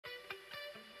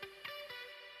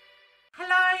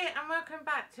and welcome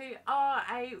back to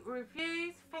RA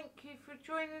Reviews. Thank you for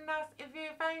joining us. If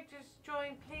you've only just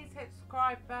joined, please hit the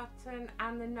subscribe button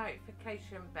and the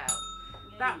notification bell.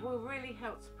 Yay. That will really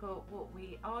help support what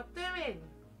we are doing.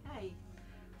 Hey.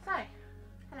 So,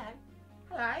 Hello.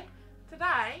 Hello.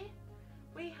 Today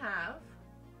we have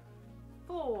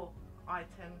 4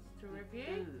 items to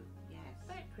review. Yes.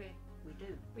 Don't we? We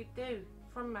do. We do,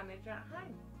 from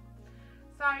Manageathome.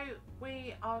 So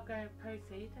we are going to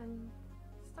proceed and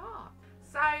start.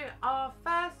 So our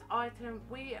first item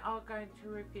we are going to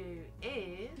review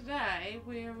is, today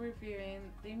we are reviewing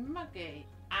the Muggi,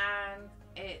 and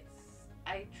it's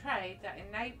a tray that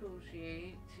enables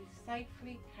you to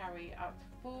safely carry up to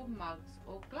 4 mugs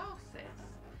or glasses.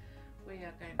 We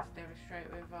are going to demonstrate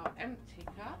with our empty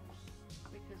cups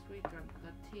because we drank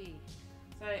our tea.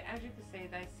 So as you can see,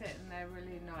 they sit in there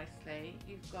really nicely.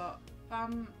 You've got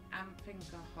thumb and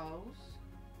finger holes,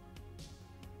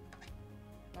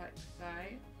 like so.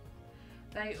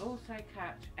 They also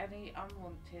catch any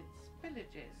unwanted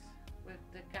spillages with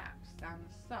the gaps down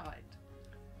the side.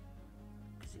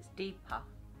 Because it's deeper.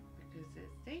 Because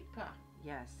it's deeper.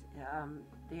 Yes.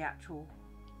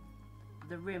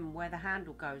 The rim where the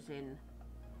handle goes in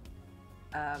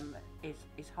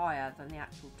is higher than the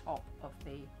actual top of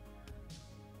the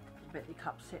bit the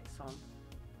cup sits on.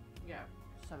 Yeah.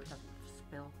 So it doesn't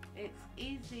spill. It's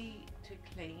easy to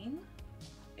clean.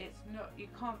 It's not, you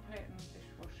can't put it in the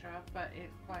dishwasher, but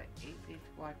it's quite easy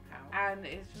to wipe out. And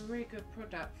it's a really good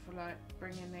product for like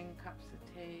bringing in cups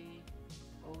of tea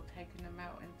or taking them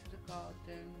out into the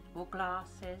garden. Or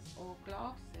glasses. Or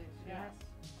glasses, yes.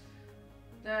 Yes.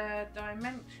 The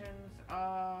dimensions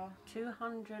are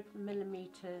 200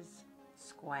 millimeters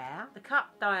square. The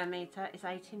cup diameter is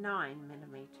 89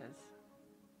 millimeters.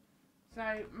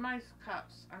 So most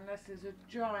cups, unless there's a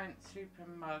giant super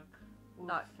mug, will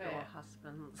like fit. Your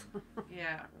husband's.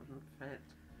 Yeah. Wouldn't fit.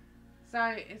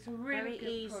 So it's a really Very good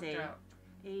easy, product.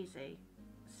 Easy,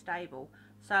 stable.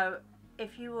 So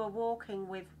if you were walking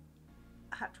with,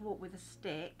 had to walk with a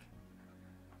stick,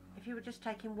 if you were just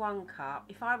taking 1 cup,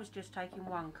 if I was just taking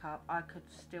 1 cup, I could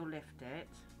still lift it.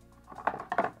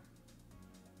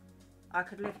 I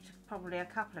could lift probably a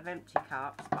couple of empty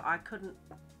cups, but I couldn't.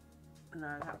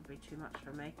 No, that would be too much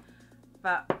for me.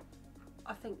 But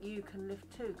I think you can lift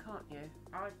 2, can't you?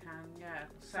 I can, yeah.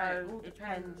 So it all it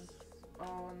depends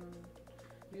on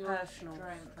your personal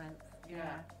strength.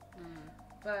 Yeah.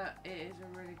 But it is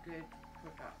a really good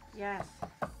product. Yes.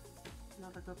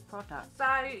 Another good product.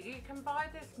 So you can buy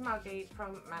this Muggi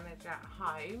from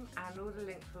Manageathome, and all the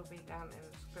links will be down in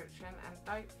the description. And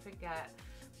don't forget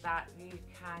that you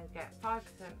can get 5%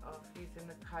 off using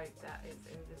the code that is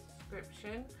in the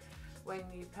description when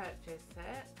you purchase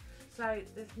it. So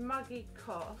this Muggi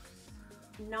costs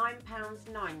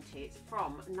 £9.90. It's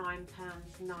from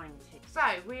 £9.90. So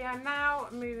we are now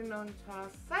moving on to our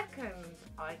second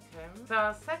item. So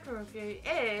our second review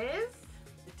is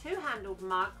the 2-handled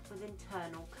mug with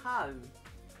internal cone.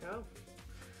 Cool.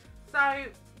 So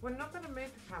we're not going to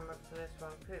move the camera for this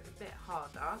one because it's a bit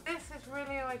harder. This is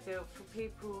really ideal for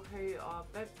people who are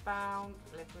bedbound,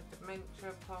 live with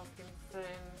dementia,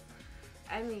 Parkinson's,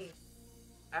 any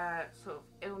sort of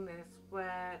illness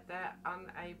where they're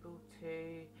unable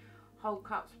to hold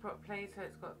cups properly. So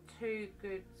it's got 2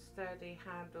 good sturdy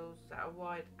handles that are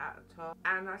wide at the top.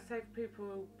 And I say for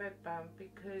people bedbound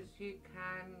because you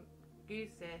can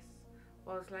use this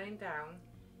whilst laying down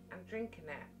and drinking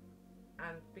it.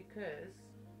 And because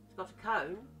it's got a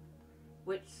cone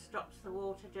which stops the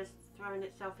water just throwing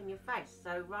itself in your face.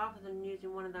 So rather than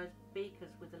using one of those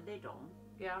beakers with a lid on,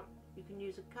 yeah, you can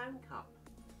use a cone cup.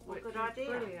 What a good is idea.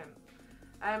 Brilliant.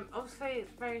 Obviously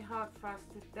it's very hard for us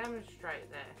to demonstrate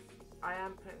this. I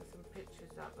am putting some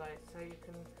pictures up though so you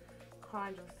can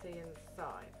kind of see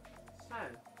inside.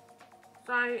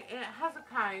 So it has a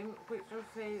cone, which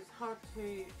obviously is hard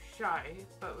to show,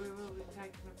 but we will be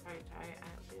taking a photo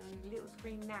and it'll be on the little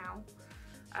screen now,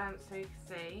 so you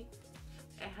can see.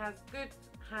 It has good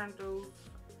handles,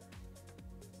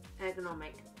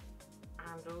 ergonomic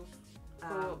handles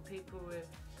for people with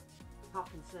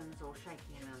Parkinson's or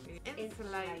shaky hands.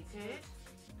 Insulated.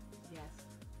 Yes.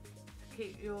 To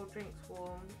keep your drinks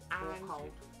warm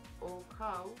and or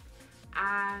cold.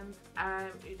 And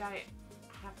you don't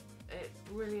have. It's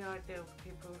really ideal for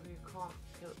people who can't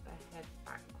tilt their head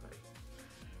backwards.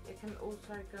 It can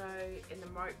also go in the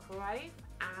microwave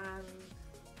and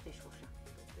dishwasher.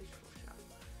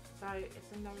 So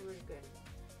it's another really good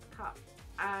cup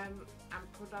and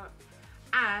product,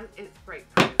 and it's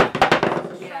breakproof.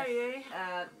 I'll show you.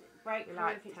 Breakproof.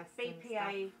 Like it's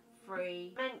BPA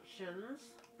free.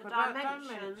 Dimensions. The Product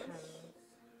dimensions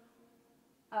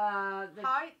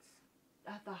Height?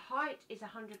 The height is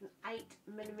 108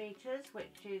 millimeters,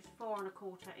 which is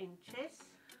 4¼ inches.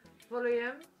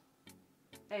 Volume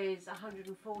Is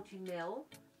 140 mil.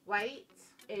 weight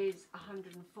Is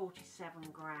 147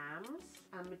 grams.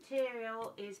 And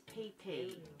material is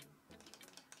PP.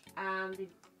 And the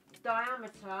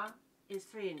diameter is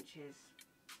 3 inches.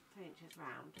 3 inches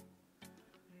round.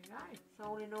 There you go. So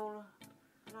all in all,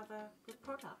 another good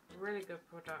product. Really good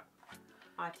product.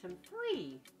 Item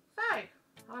 3. So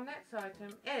our next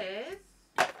item is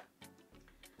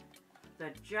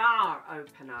The jar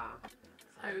opener.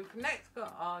 so we've next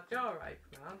got our jar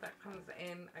opener that comes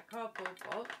in a cardboard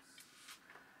box.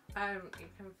 You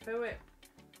can feel it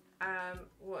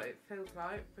what it feels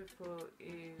like before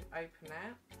you open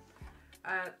it.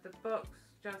 The box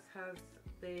just has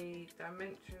the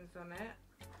dimensions on it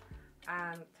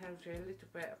and tells you a little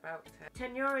bit about it.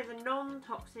 Tenura is a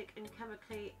non-toxic and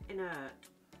chemically inert.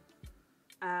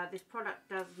 This product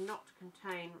does not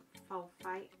contain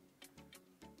sulfate,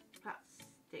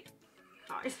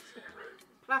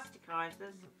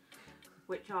 plasticizers,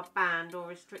 which are banned or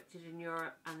restricted in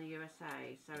Europe and the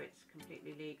USA, so it's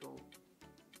completely legal.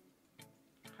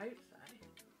 I hope so.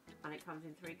 And it comes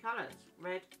in 3 colours,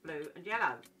 red, blue and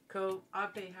yellow. Cool.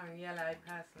 I'd be having yellow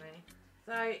personally.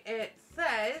 So it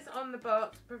says on the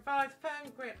box, provides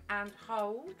firm grip and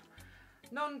hold,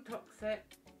 non-toxic,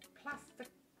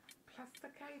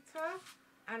 plasticator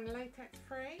and latex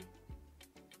free.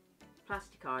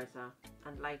 Plasticizer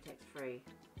and latex free.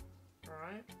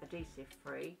 Right. Adhesive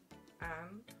free.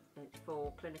 And It's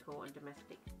for clinical and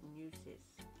domestic uses.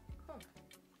 cool.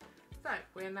 So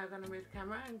we're now going to move the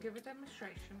camera and give a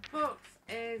demonstration. Box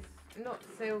is not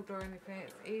sealed or anything.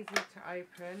 It's easy to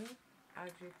open, as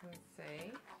you can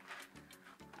see.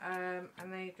 And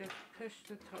then you just push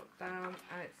the top down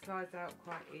and it slides out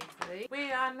quite easily.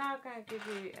 We are now going to give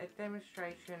you a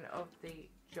demonstration of the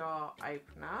jar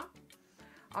opener.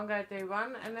 I'm going to do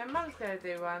one and then Mum's going to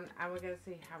do one and we're going to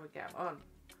see how we get on.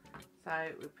 So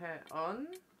we put it on,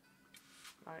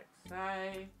 like so.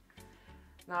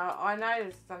 Now I know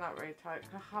this is done up really tight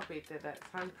because hubby did it,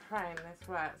 so I'm praying this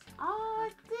works. Oh,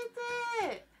 I did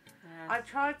it! Yes. I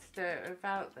tried to do it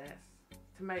without this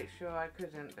to make sure I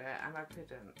couldn't do it and I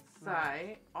couldn't. So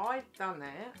Right. I've done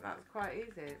it, that's quite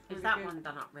easy. It's Is really that good. one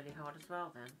done up really hard as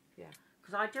well then? Yeah.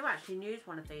 Because I do actually use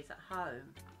one of these at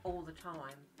home all the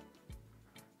time.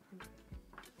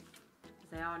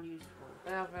 They are useful.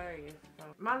 They are very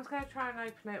useful. Mum's going to try and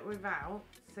open it without,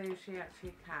 see if she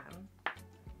actually can.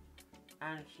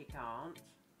 And she can't.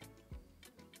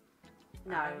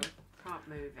 No, can't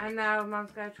move it. And now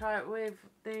Mum's going to try it with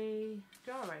the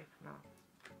jar opener.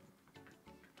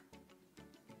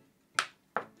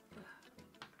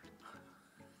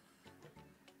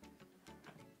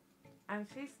 And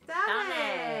she's done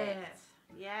it!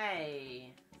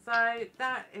 Yay! So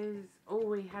that is all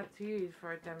we had to use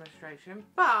for a demonstration,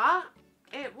 but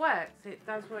it works. It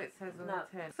does what it says on the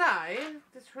tin. So,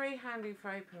 it's really handy for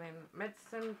opening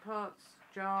medicine pots,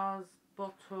 jars,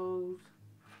 bottles,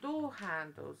 door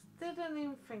handles. Didn't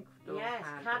even think of door Yes,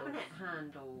 handles. cabinet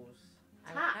handles.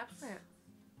 And Taps. cabinets.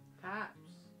 Taps.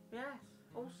 Yes,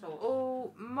 all sorts.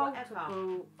 All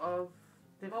multiple of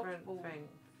different Multiple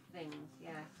things.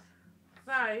 yes.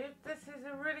 So, this is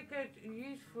a really good,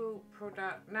 useful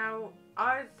product. Now,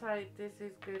 I'd say this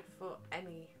is good for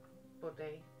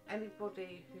anybody.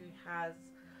 Anybody who has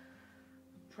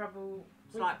trouble,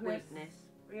 Slight weakness.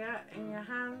 yeah, in your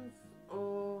hands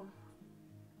or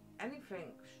anything,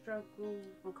 struggle.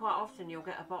 And quite often you'll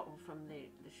get a bottle from the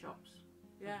shops.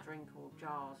 Yeah. Of drink or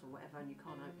jars or whatever and you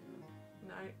can't open them.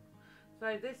 No.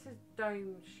 So this is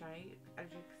dome shaped, as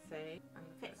you can see. And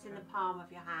Fits in the palm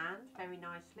of your hand very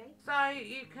nicely. So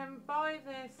you can buy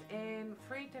this in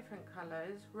 3 different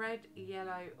colours, red,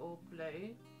 yellow or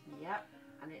blue. Yep.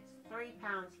 And it's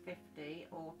 £3.50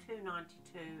 or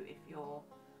 £2.92 if you're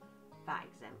VAT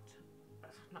exempt.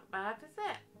 That's not bad, is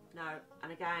it? No,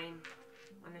 and again,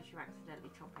 unless you accidentally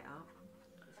chop it up,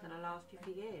 it's going to last you for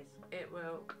years. It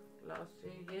will last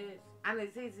you years. And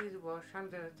it's easy to wash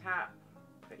under the tap.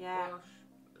 Quick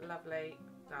wash, lovely,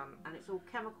 done. And it's all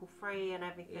chemical free and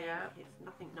everything. Yeah. It's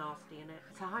nothing nasty in it.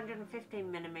 It's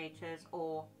 115 millimetres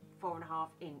or 4.5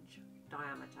 inch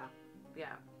diameter.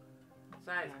 Yeah.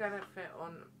 So it's going to fit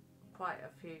on quite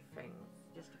a few things.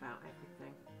 Just about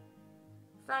everything.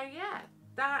 So yeah,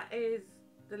 that is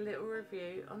the little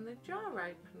review on the jar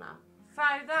opener. So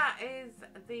that is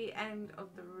the end of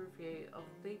the review of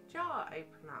the jar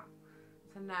opener.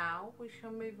 So now we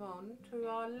shall move on to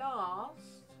our last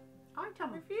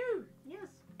item review. Yes.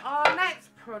 Our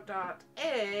next product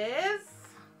is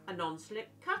a non-slip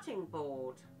cutting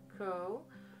board. cool.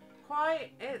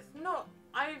 it's not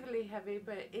overly heavy,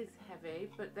 but it is heavy,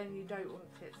 but then you don't want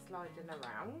it sliding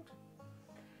around.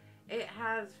 It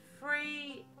has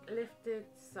 3 lifted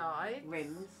sides.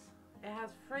 Rims. It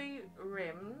has 3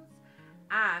 rims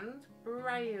and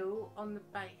braille on the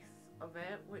base of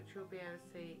it, which you'll be able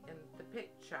to see in the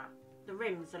picture. The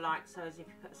rims are like, so as if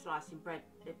you put a slice of bread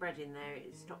in there,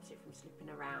 it stops it from slipping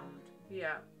around.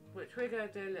 Yeah, which we're going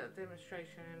to do a little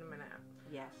demonstration in a minute.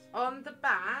 Yes. On the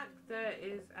back, there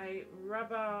is a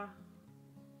rubber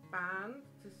band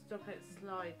to stop it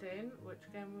sliding, which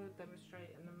again we'll demonstrate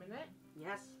in a minute.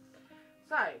 Yes.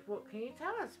 So, what can you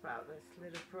tell us about this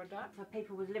little product? For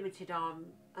people with limited arm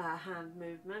hand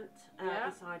movement,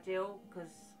 it's ideal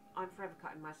because I'm forever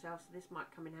cutting myself, so this might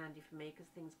come in handy for me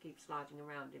because things keep sliding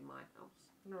around in my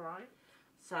house. Right.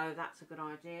 So that's a good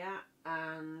idea,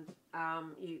 and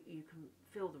you can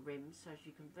fill the rims, so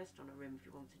you can rest on a rim if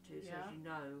you wanted to, so as you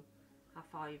know how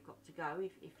far you've got to go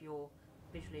if you're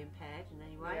visually impaired in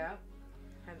any way. Yeah.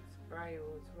 Hence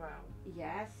braille as well.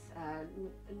 Yes, a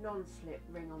non-slip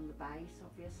ring on the base,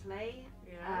 obviously.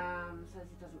 Yeah. So as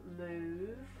it doesn't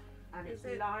move, and Is it's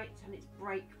it light, and it's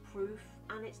break-proof,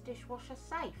 and it's dishwasher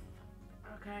safe.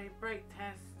 Okay, brake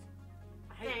test.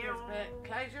 I hate Meow. this bit.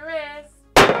 Close your ears.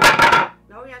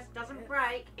 Oh yes, it doesn't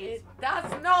break. It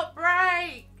does not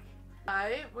break.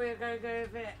 So we're going to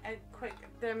do a quick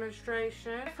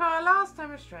demonstration. For our last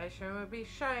demonstration, we'll be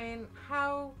showing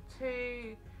how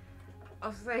to.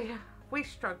 Obviously, we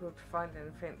struggled to find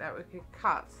anything that we could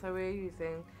cut, so we're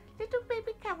using little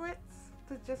baby carrots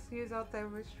to just use our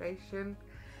demonstration.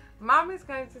 Mum is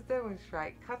going to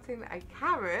demonstrate cutting a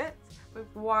carrot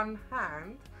with one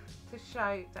hand to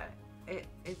show that it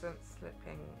isn't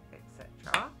slipping,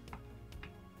 etc.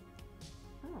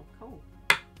 Oh, cool.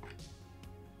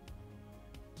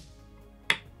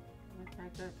 Okay,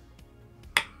 good.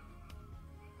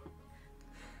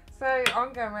 So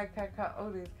I'm going to make her cut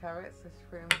all these carrots, this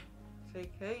room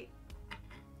cheeky.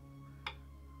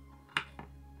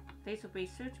 These will be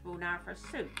suitable now for a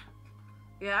soup.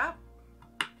 Yeah.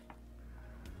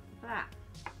 Look at that.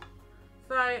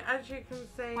 So as you can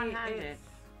see, One-handed.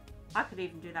 I could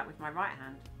even do that with my right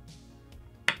hand.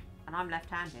 And I'm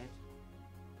left-handed.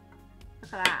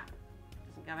 Look at that.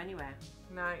 Doesn't go anywhere.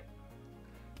 No.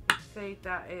 You see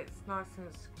that it's nice and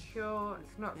secure,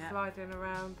 it's not sliding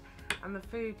around, and the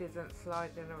food isn't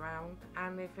sliding around.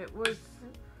 And if it was,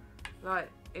 like,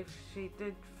 if she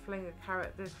did fling a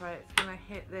carrot this way, it's going to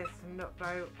hit this and not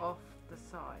go off the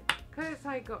side. Because it's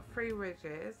only got 3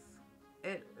 ridges,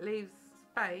 it leaves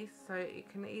space so you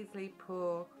can easily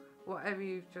pour whatever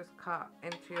you've just cut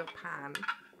into your pan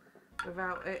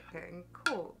without it getting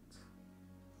caught.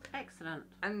 Excellent.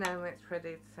 And then it's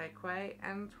ready to take away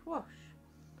and wash.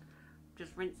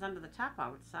 Just rinse under the tap, I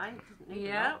would say. It doesn't need a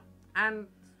Yeah, lot. and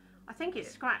I think it's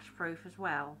scratch proof as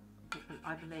well.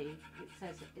 I believe it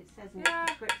says in the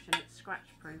description it's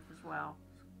scratch proof as well.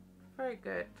 very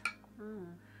good. Mm.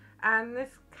 And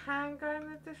this can go in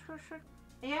the dishwasher.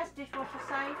 Yes, dishwasher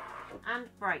safe and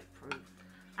break proof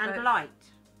and So light.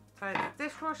 So it's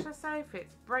dishwasher safe,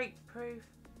 it's break proof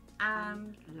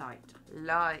and Light.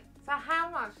 light. So how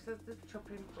much does the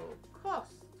chopping board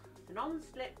cost? It's a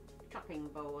non-slip chopping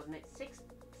board, and it's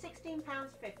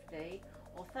 £16.50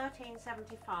 or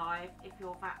 £13.75 if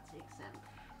you're VAT exempt.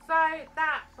 So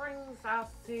that brings us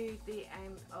to the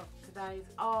end of today's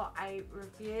RA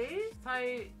review.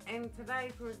 So in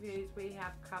today's reviews we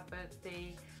have covered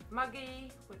the Muggi,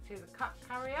 which is a cup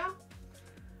carrier.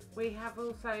 We have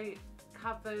also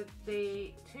covered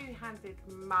the two-handed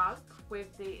mug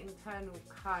with the internal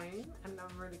cone,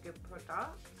 another really good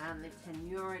product. And the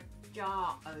Tenura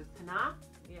Jar Opener.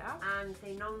 Yeah. And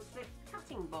the non-slip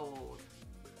cutting board.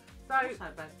 So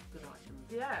also both good items.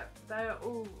 yeah, they're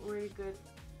all really good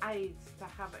aids to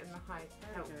have in the home to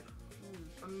Very help good.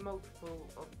 multiple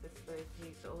of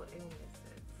disabilities or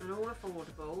illnesses. And all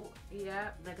affordable. Yeah,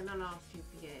 They're going to last you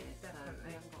for years. Definitely. So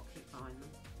you haven't got to keep buying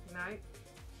them. no.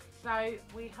 So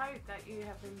we hope that you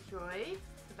have enjoyed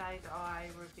today's RA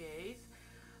reviews.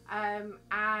 And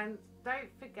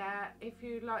don't forget, if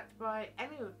you'd like to buy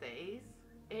any of these,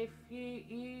 if you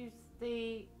use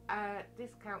the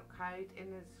discount code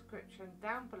in the description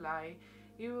down below,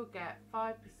 you will get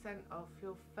 5% off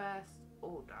your first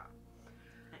order.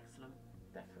 Excellent.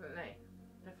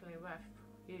 Definitely worth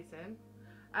using.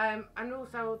 And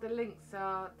also all the links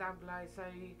are down below, so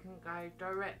you can go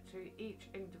direct to each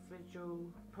individual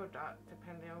product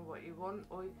depending on what you want,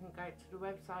 or you can go to the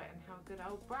website and have a good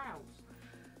old browse.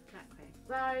 Exactly.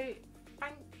 So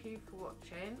thank you for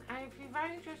watching, and if you've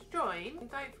only just joined,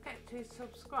 don't forget to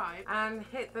subscribe and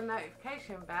hit the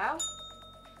notification bell,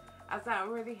 as that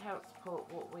really helps support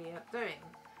what we are doing.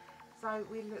 So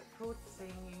we look forward to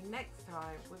seeing you next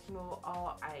time with more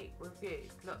R8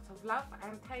 reviews. Lots of love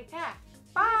and take care.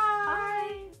 Bye!